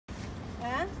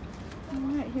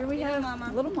Alright, here we have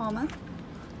Mama. little Mama.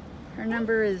 Her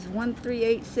number is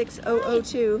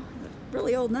 1386002.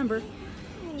 Really old number.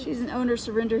 She's an owner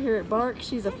surrender here at Bark.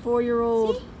 She's a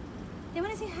 4-year-old. They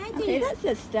want to say hi to Okay, you. that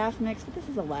says staff mix, but this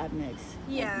is a lab mix.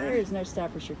 Yeah. There is no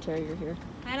Staffordshire Terrier here.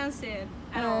 I don't see it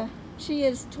at all. She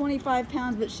is 25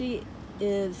 pounds, but she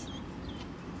is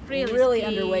Really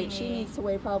underweight. She skinny. needs to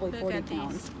weigh probably Look 40 at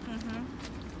pounds.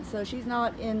 these. So she's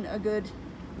not in a good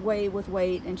way with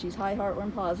weight, and she's high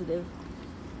heartworm positive.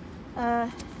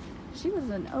 She was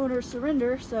an owner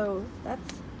surrender, so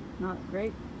that's not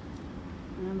great.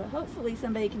 But hopefully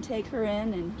somebody can take her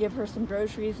in and give her some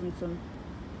groceries and some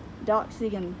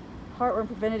doxy and heartworm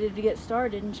preventative to get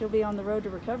started, and she'll be on the road to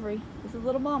recovery. This is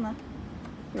little Mama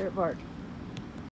here at Bark.